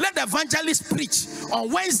down. Let the evangelist preach on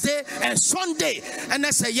Wednesday and Sunday. And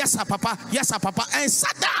I said, yes, sir, Papa. Yes, sir, Papa. And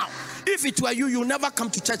sat down. If it were you, you'll never come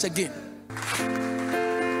to church again.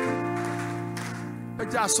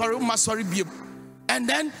 Sorry, babe. And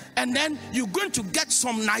then you're going to get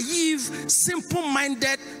some naive,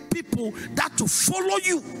 simple-minded people that to follow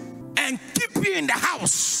you and keep you in the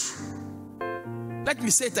house. Let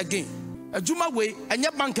me say it again. A Juma way, and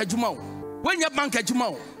your bank a Juma. When your bank a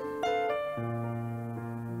Juma,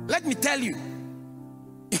 let me tell you.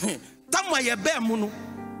 Tamwa ye be mu no.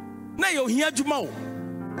 Na ye ohia dwuma o.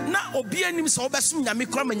 Na obi anim so obesum nyame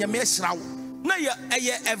kra ma nyame ahira wo. Na ye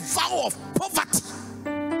a vow of poverty.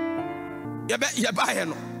 Ye ba he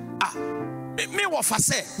no. Me offer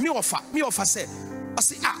say. I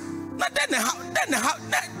say na then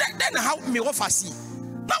how me offer see.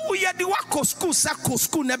 Na wo ye di wako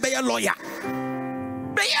school na be ye lawyer.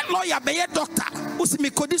 Be ye lawyer, be ye doctor. Usi me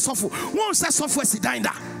kodi sofo. Won say sofo si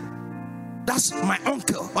dinda. That's my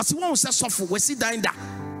uncle. Wasi won say sofo we si dinda.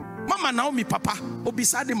 Mama Naomi papa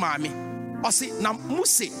obisade maami. Wasi na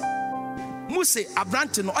muse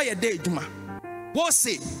abrante no oye dey eduma. Wo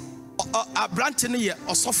say abrante no ye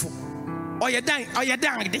osofo. Oye dan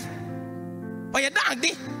de.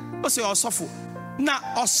 O say osofo. Na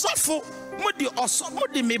osofo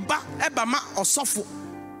mudi me ba eba ma osofo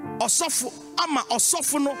ama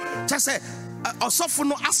osofo no chese osofo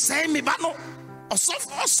no asay me ba no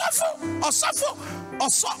osofo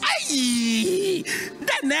ayi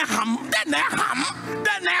deneham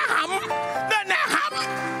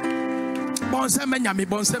bonse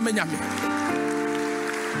menyame.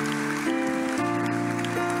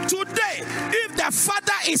 Today, if the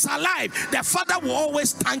father is alive, the father will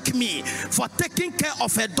always thank me for taking care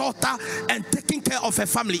of a daughter and taking care of a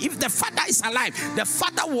family. If the father is alive, the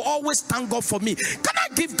father will always thank God for me. Can I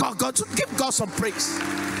give God some praise?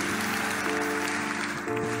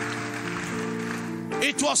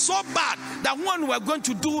 It was so bad that when we were going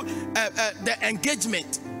to do the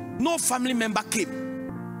engagement, no family member came.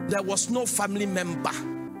 There was no family member.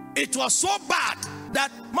 It was so bad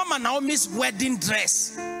that Mama Naomi's wedding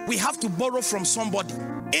dress, we have to borrow from somebody.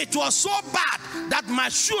 It was so bad that my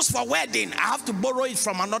shoes for wedding, I have to borrow it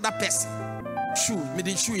from another person. Me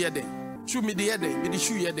the shoe here.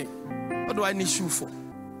 What do I need shoe for?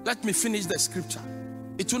 Let me finish the scripture.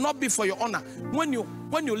 It will not be for your honor. When you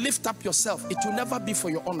lift up yourself, it will never be for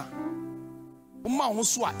your honor.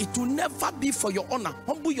 It will never be for your honor.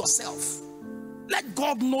 Humble yourself. Let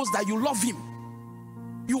God know that you love him.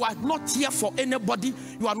 You are not here for anybody.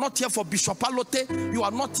 You are not here for Bishop Allotey. You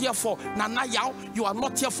are not here for Nana Yao. You are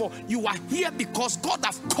not here for. You are here because God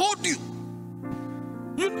has called you.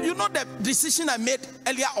 You know the decision I made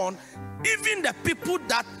earlier on. Even the people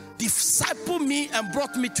that disciple me and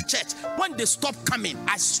brought me to church, when they stop coming,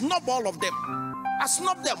 I snub all of them. I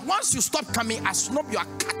snub them. Once you stop coming, I snub you. I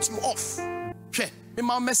cut you off.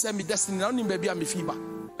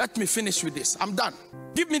 Let me finish with this. I'm done.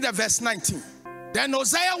 Give me the verse 19. Then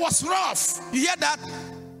Hosea was rough. You hear that?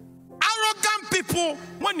 Arrogant people,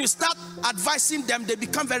 when you start advising them, they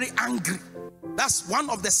become very angry. That's one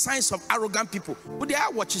of the signs of arrogant people. But they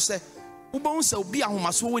are what you say.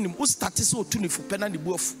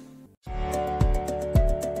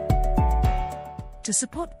 To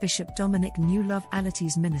support Bishop Dominic New Love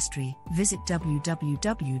Allotey's ministry, visit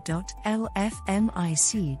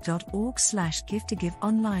www.lfmic.org/give to give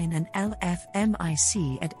online and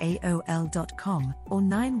lfmic@aol.com or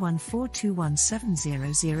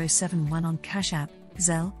 914217071 on Cash App,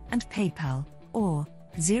 Zelle, and PayPal, or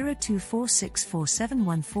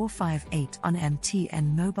 0246471458 on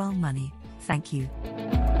MTN Mobile Money. Thank you.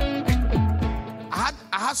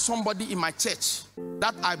 I had somebody in my church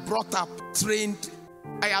that I brought up, trained,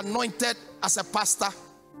 I anointed as a pastor,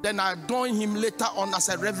 then I joined him later on as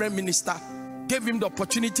a reverend minister, gave him the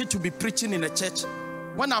opportunity to be preaching in a church.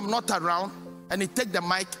 When I'm not around and he take the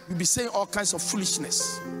mic, he'll be saying all kinds of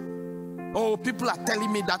foolishness. Oh, people are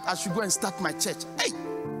telling me that I should go and start my church. Hey,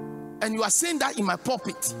 and you are saying that in my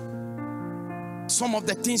pulpit. Some of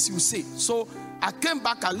the things you say. So I came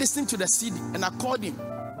back, I listened to the CD, and I called him.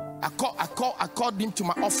 I called him to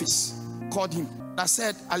my office. Called him. I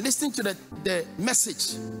said, I listened to the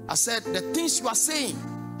message. I said, the things you are saying.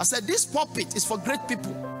 I said, this pulpit is for great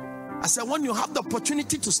people. I said, when you have the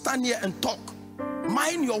opportunity to stand here and talk,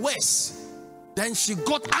 mind your words. Then she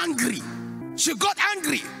got angry.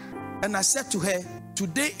 And I said to her,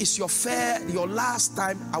 today is your last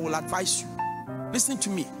time I will advise you. Listen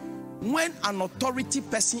to me. When an authority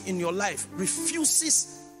person in your life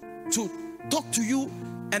refuses to talk to you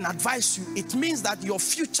and advise you, it means that your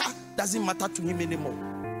future doesn't matter to him anymore.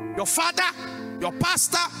 Your father, your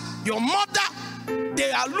pastor, your mother,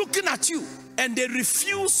 they are looking at you and they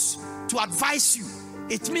refuse to advise you.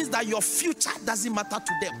 It means that your future doesn't matter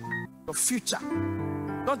to them. Your future.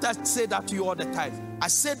 Don't I say that to you all the time? I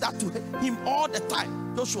say that to him all the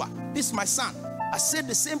time. Joshua, this is my son. I say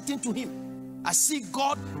the same thing to him. I see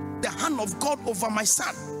God, the hand of God over my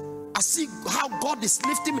son. I see how God is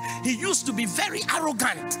lifting me. He used to be very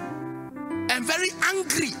arrogant and very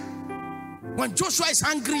angry. When Joshua is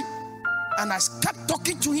angry, and I kept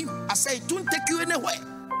talking to him, I said, it won't take you anywhere.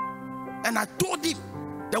 And I told him,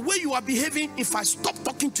 the way you are behaving, if I stop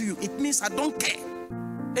talking to you, it means I don't care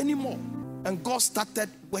anymore. And God started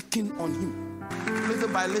working on him, little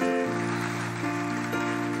by little.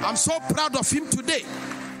 I'm so proud of him today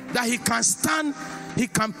that he can stand, he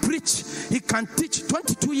can preach, he can teach.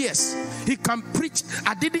 22 years, he can preach.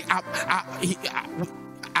 I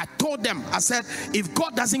told them, I said, if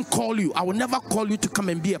God doesn't call you, I will never call you to come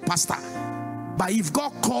and be a pastor. But if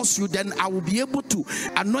God calls you, then I will be able to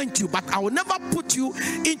anoint you. But I will never put you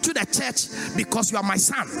into the church because you are my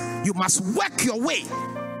son. You must work your way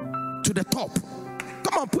to the top.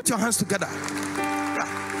 Come on, put your hands together.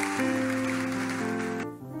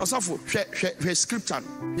 Also, his scripture.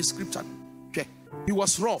 He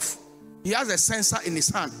was rough. He has a censer in his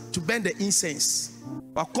hand to burn the incense.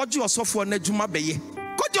 But God also for Nejuma Beye.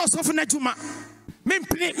 God also for Nejuma.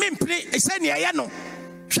 Mimpli, Esenia,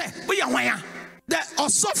 the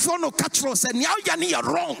Osofono Catro said, now you're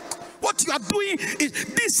wrong. What you are doing is,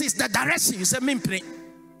 this is the direction. You say, Mimpli.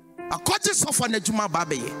 According to Nejuma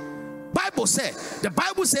Babe, the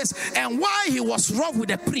Bible says, and while he was wroth with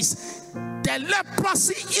the priest, the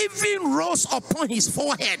leprosy even rose upon his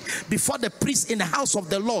forehead before the priest in the house of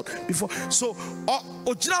the Lord. So,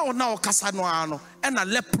 Ojina now Casano and a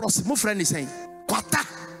leprosy. My friend is saying, Quata,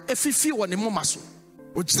 if you feel one momaso.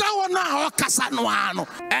 And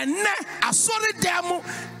I saw them,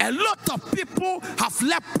 a lot of people have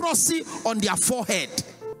leprosy on their forehead.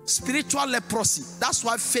 Spiritual leprosy. That's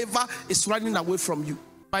why favor is running away from you.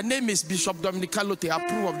 My name is Bishop Dominic Allotey. I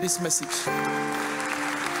approve of this message.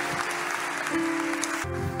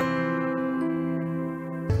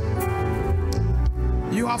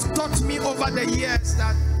 You have taught me over the years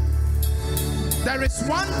that there is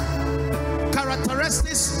one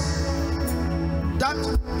characteristic that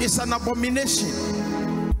is an abomination,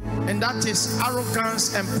 and that is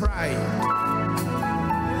arrogance and pride.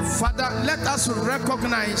 Father, let us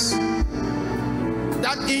recognize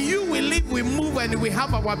that in you we live, we move, and we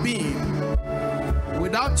have our being.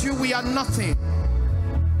 Without you, we are nothing.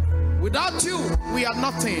 Without you, we are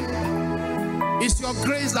nothing. It's your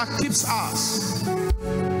grace that keeps us.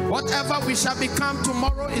 Whatever we shall become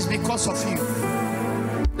tomorrow is because of you.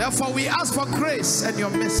 Therefore, we ask for grace and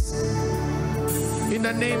your mercy. In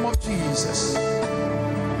the name of Jesus.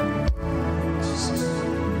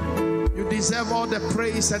 You deserve all the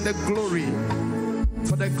praise and the glory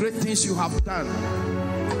for the great things you have done.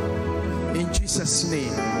 In Jesus'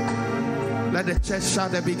 name. Let the church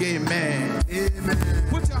shout a big amen. Amen.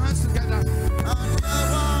 Put your hands together.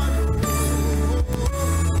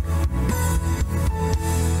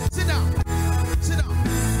 Sit down. Sit down.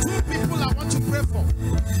 2 people I want to pray for.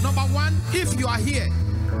 Number 1, if you are here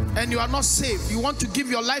and you are not saved, you want to give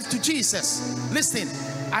your life to Jesus. Listen,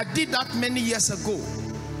 I did that many years ago.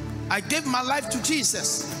 I gave my life to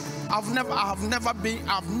Jesus. I've never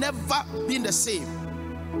been the same.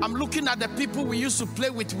 I'm looking at the people we used to play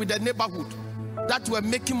with the neighborhood that were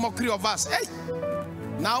making mockery of us. Hey,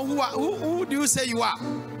 now who do you say you are?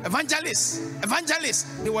 Evangelists.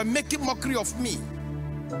 They were making mockery of me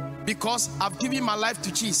because I've given my life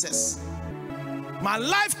to Jesus. My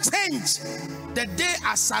life changed the day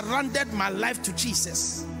I surrendered my life to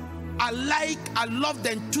Jesus. I love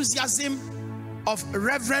the enthusiasm of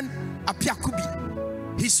Reverend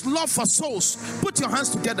Apiakubi. His love for souls. Put your hands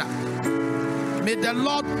together. May the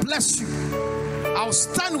Lord bless you. I'll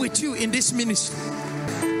stand with you in this ministry.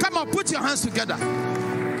 Come on, put your hands together.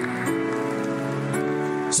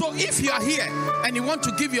 So if you are here and you want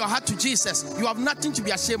to give your heart to Jesus, you have nothing to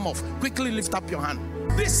be ashamed of. Quickly lift up your hand.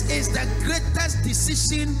 This is the greatest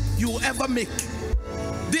decision you will ever make.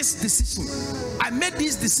 This decision. I made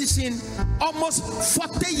this decision almost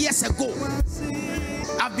 40 years ago.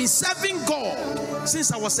 I've been serving God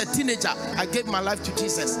since I was a teenager. I gave my life to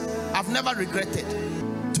Jesus. I've never regretted.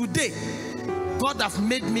 Today, God has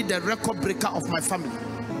made me the record breaker of my family.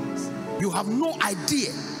 You have no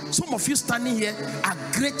idea. Some of you standing here are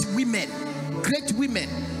great women, great men,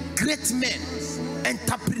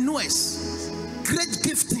 entrepreneurs, great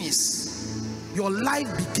giftings. Your life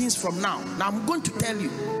begins from now. Now I'm going to tell you.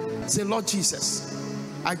 Say, Lord Jesus,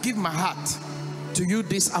 I give my heart to you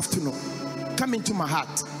this afternoon. Come into my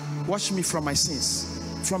heart. Wash me from my sins.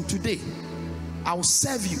 From today, I will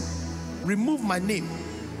serve you. Remove my name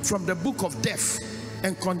from the book of death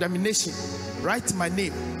and condemnation. Write my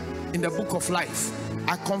name in the book of life.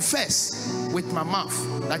 I confess with my mouth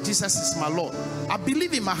that Jesus is my Lord. I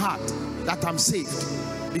believe in my heart that I'm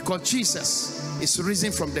saved because Jesus is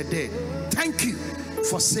risen from the dead. Thank you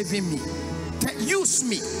for saving me. Use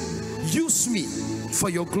me for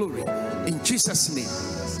your glory. In Jesus' name,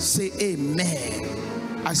 say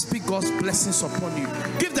amen. I speak God's blessings upon you.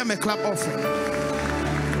 Give them a clap offering.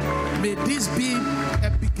 May this be a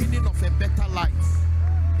beginning of a better life.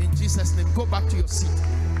 In Jesus' name, go back to your seat.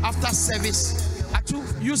 After service,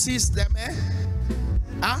 you see them, eh?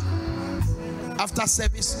 Huh? After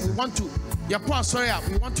service, we want to, we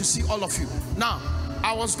want to see all of you. Now,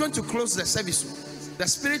 I was going to close the service. The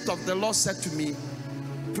Spirit of the Lord said to me,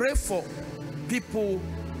 pray for people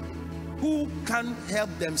who can't help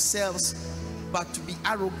themselves but to be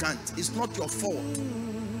arrogant. It's not your fault.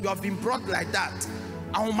 You have been brought like that.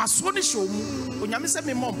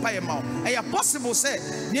 Possible say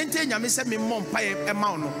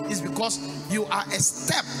is because you are a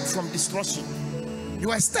step from destruction. You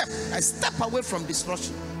are a step away from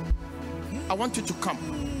destruction. I want you to come.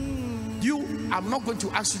 I'm not going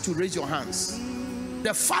to ask you to raise your hands.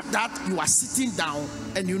 The fact that you are sitting down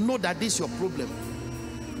and you know that this is your problem,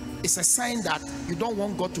 it's a sign that you don't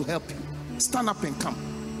want God to help you. Stand up and come.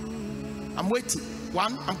 I'm waiting.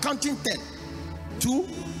 1, I'm counting 10. 2,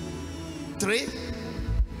 3,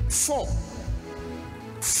 4,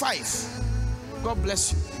 5. God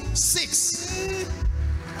bless you. 6.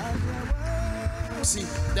 See,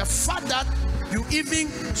 the fact that you even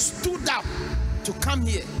stood up to come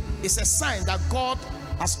here is a sign that God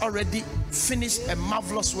has already finished a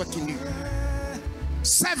marvelous work in you.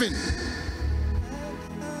 7.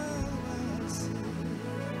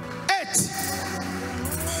 8.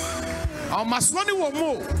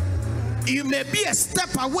 You may be a step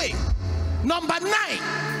away. Number 9.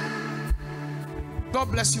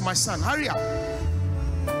 God bless you, my son. Hurry up.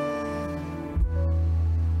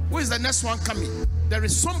 Who is the next one coming? There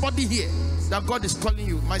is somebody here that God is calling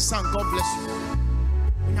you. My son, God bless you.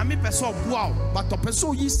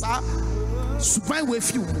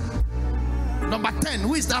 Number 10.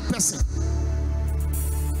 Who is that person?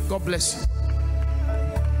 God bless you.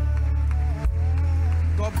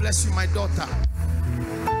 God bless you, my daughter.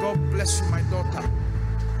 God bless you, my daughter.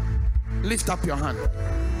 Lift up your hand.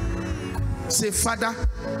 Say, Father,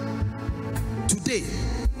 today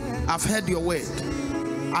I've heard your word.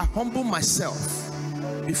 I humble myself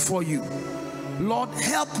before you. Lord,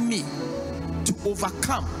 help me to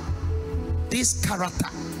overcome this character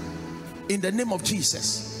in the name of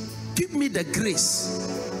Jesus. Give me the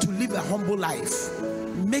grace to live a humble life.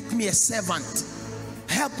 Make me a servant.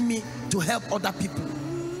 Help me to help other people.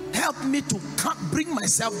 Help me to bring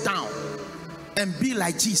myself down and be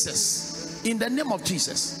like Jesus. In the name of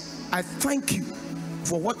Jesus, I thank you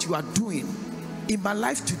for what you are doing in my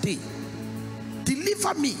life today.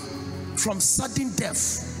 Deliver me from sudden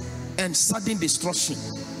death and sudden destruction.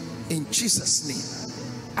 In Jesus' name,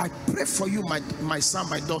 I pray for you, my son,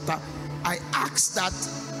 my daughter. I ask that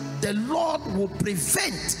the Lord will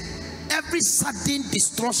prevent every sudden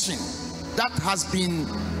destruction that has been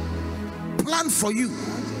planned for you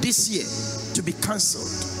this year to be cancelled.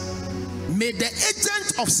 May the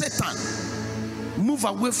agent of Satan move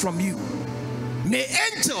away from you. May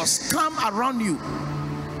angels come around you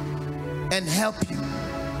and help you.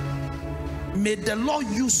 May the Lord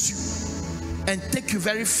use you and take you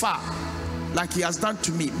very far, like he has done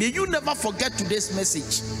to me. May you never forget today's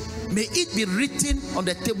message. May it be written on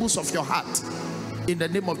the tables of your heart in the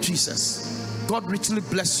name of Jesus. God richly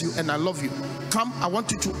bless you, and I love you. Come, I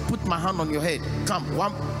want you to put my hand on your head. Come,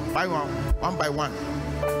 one by one.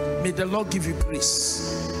 May the Lord give you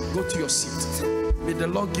grace. Go to your seat. May the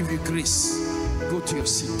Lord give you grace. Go to your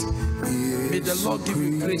seat. May the Lord give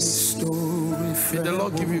you grace. May the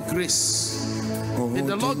Lord give you grace. May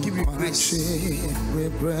the Lord give you grace.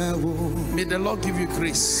 May the Lord give you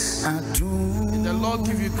grace. May the Lord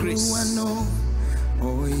give you grace.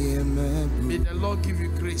 May the Lord give you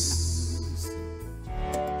grace.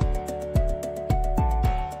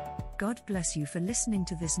 God bless you for listening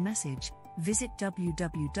to this message. Visit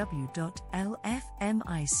www.lfmic.org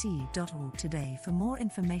today for more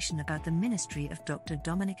information about the ministry of Dr.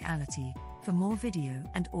 Dominic Allotey. For more video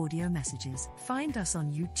and audio messages, find us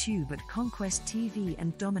on YouTube at Conquest TV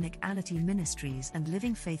and Dominic Allotey Ministries and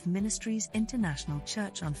Living Faith Ministries International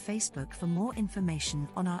Church on Facebook for more information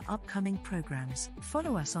on our upcoming programs.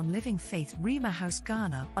 Follow us on Living Faith Rema House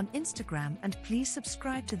Ghana on Instagram, and please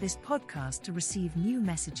subscribe to this podcast to receive new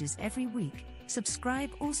messages every week.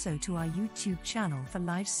 Subscribe also to our YouTube channel for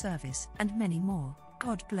live service and many more.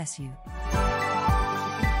 God bless you.